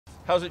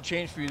How's it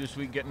changed for you this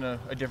week, getting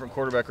a different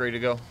quarterback ready to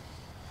go?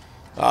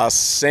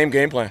 Same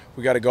game plan.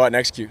 We got to go out and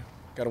execute.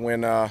 Got to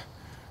win the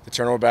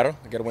turnover battle.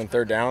 We got to win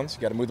third downs.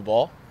 You got to move the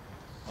ball.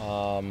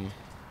 Our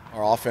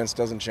offense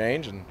doesn't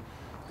change, and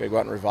we got to go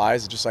out and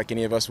revise, just like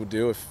any of us would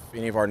do if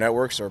any of our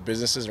networks or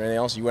businesses or anything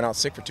else. You went out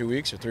sick for 2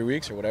 weeks or 3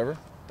 weeks or whatever.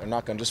 They're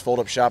not going to just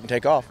fold up shop and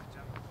take off.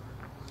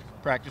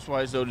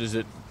 Practice-wise, though, does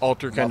it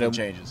alter kind of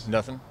changes?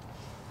 Nothing.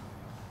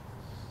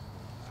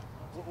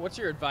 What's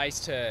your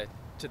advice to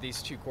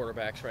these two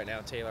quarterbacks right now,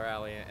 Taylor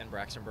Alley and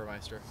Braxton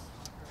Burmeister?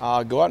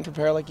 Go out and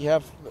prepare like you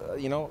have,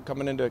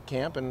 coming into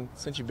camp and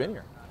since you've been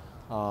here.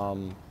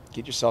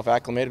 Get yourself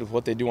acclimated with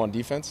what they do on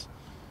defense.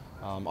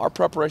 Our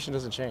preparation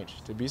doesn't change.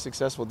 To be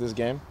successful at this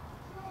game,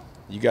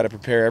 you got to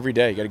prepare every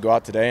day. You got to go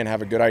out today and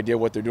have a good idea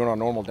what they're doing on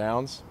normal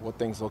downs, what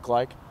things look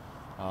like.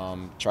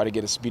 Try to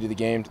get the speed of the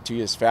game to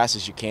you as fast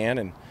as you can.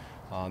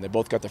 And they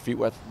both got their feet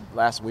wet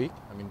last week.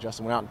 I mean,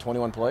 Justin went out in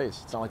 21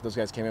 plays. It's not like those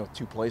guys came in with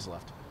 2 plays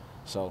left.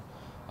 So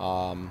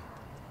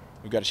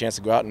we've got a chance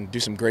to go out and do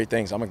some great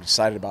things. I'm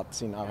excited about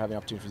having the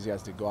opportunity for these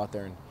guys to go out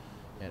there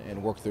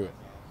and work through it.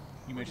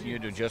 You mentioned you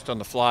had to adjust on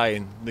the fly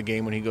in the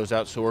game when he goes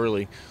out so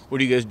early. What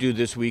do you guys do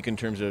this week in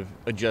terms of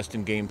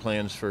adjusting game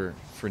plans for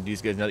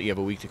these guys now that you have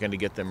a week to kind of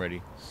get them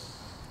ready?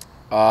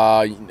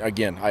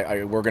 Again,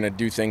 we're going to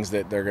do things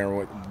that they're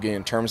going to get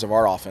in terms of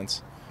our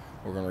offense.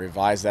 We're going to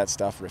revise that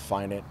stuff,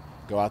 refine it,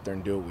 go out there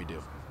and do what we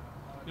do.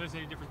 You notice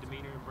any different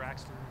demeanor in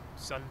Braxton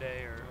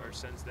Sunday or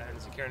since then?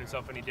 Is he carrying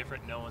himself any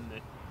different knowing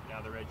that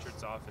now the red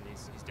shirt's off and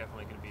he's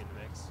definitely going to be in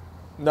the mix?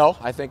 No,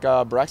 I think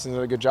Braxton's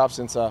done a good job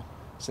since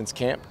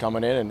camp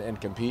coming in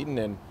and competing,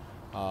 and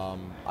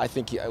I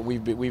think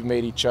we've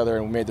made each other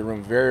and we made the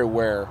room very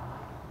aware.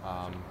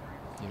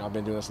 I've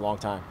been doing this a long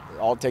time.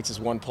 All it takes is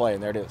one play,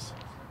 and there it is,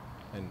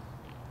 and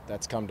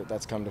that's come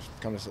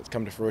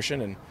to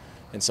fruition,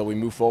 and so we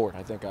move forward.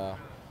 I think I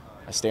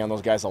stay on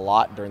those guys a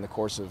lot during the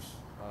course of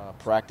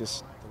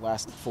practice the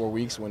last 4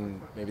 weeks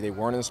when maybe they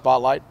weren't in the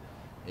spotlight,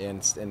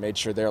 and made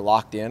sure they're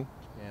locked in,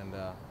 and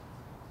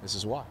this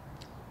is why.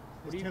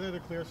 Is Taylor the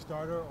clear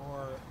starter,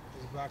 or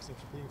is Braxton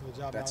competing for the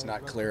job? That's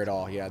not clear at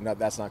all. Yeah, no,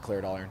 that's not clear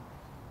at all, Aaron.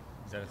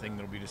 Is that a thing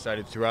that will be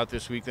decided throughout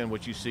this week then,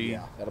 what you see?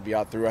 Yeah, that'll be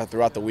out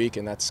throughout the week,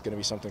 and that's going to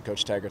be something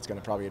Coach Taggart's going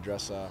to probably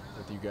address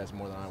with you guys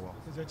more than I will.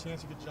 Is there a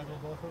chance you could juggle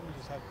both of them and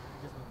just have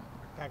different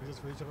packages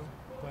for each of them,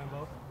 playing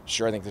both?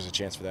 Sure, I think there's a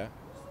chance for that.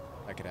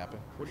 That could happen.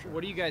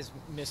 What do you guys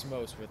miss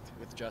most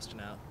with Justin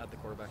out at the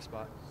quarterback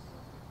spot?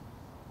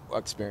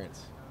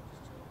 Experience.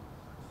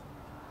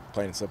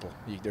 Plain and simple.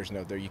 You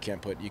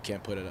can't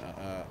put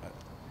a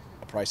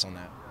price on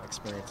that.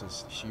 Experience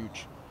is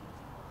huge.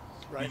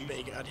 Ryan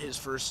Bay got his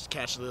first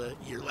catch of the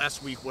year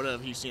last week. What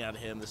have you seen out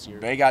of him this year?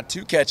 Bay got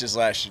 2 catches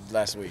last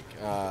week.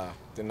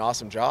 Did an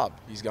awesome job.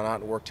 He's gone out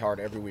and worked hard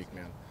every week,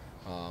 man.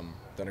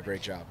 Done a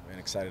great job, and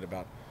excited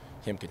about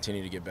him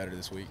continuing to get better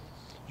this week.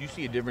 Do you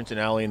see a difference in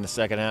Alley in the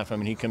second half? I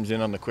mean, he comes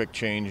in on the quick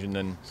change and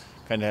then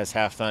kind of has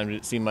halftime. Did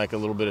it seem like a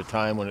little bit of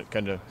time when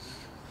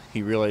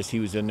he realized he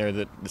was in there,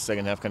 that the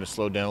second half kind of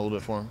slowed down a little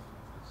bit for him?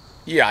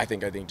 Yeah, I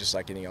think just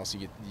like anything else,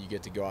 you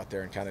get to go out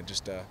there and kind of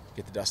just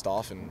get the dust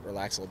off and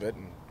relax a little bit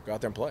and go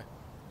out there and play.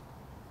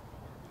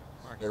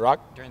 Marcus, Hey,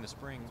 Rock? during the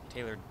spring,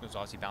 Taylor was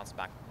obviously bouncing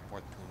back and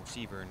forth between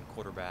receiver and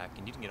quarterback,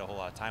 and you didn't get a whole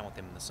lot of time with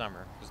him in the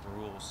summer because the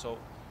rule was so.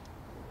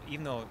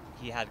 Even though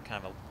he had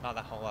kind of not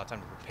that whole lot of time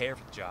to prepare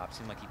for the job, it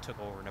seemed like he took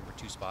over number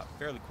 2 spot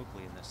fairly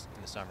quickly in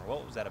the summer.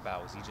 What was that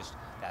about? Was he just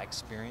that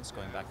experience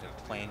going back to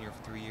playing here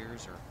for 3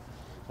 years, or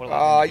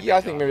what? Yeah,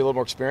 I think maybe a little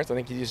more experience. I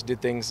think he just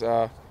did things.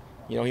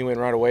 He went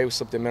right away,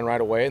 slipped him in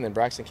right away, and then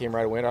Braxton came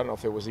right away. I don't know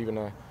if it was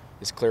even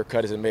as clear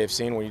cut as it may have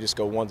seemed when you just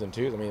go 1s and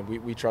 2s. I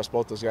mean, we trust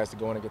both those guys to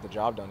go in and get the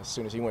job done. As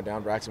soon as he went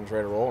down, Braxton was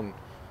ready to roll and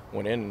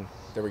went in, and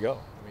there we go.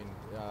 I mean,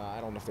 I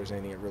don't know if there's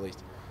anything that really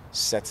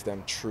sets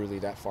them truly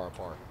that far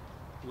apart.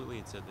 Willie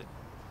had said that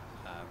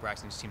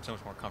Braxton just seemed so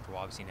much more comfortable,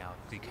 obviously, now.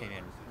 He came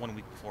in 1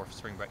 week before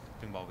spring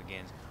ball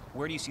begins.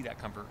 Where do you see that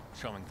comfort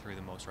showing through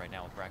the most right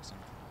now with Braxton?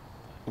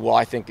 Well,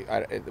 I think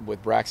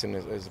with Braxton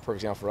is the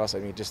perfect example for us. I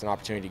mean, just an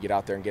opportunity to get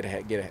out there and get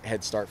a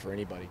head start for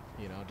anybody.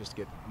 Just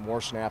get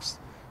more snaps,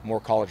 more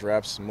college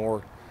reps,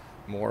 more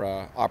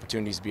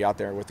opportunities to be out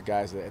there with the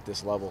guys at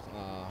this level.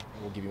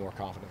 Will give you more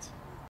confidence.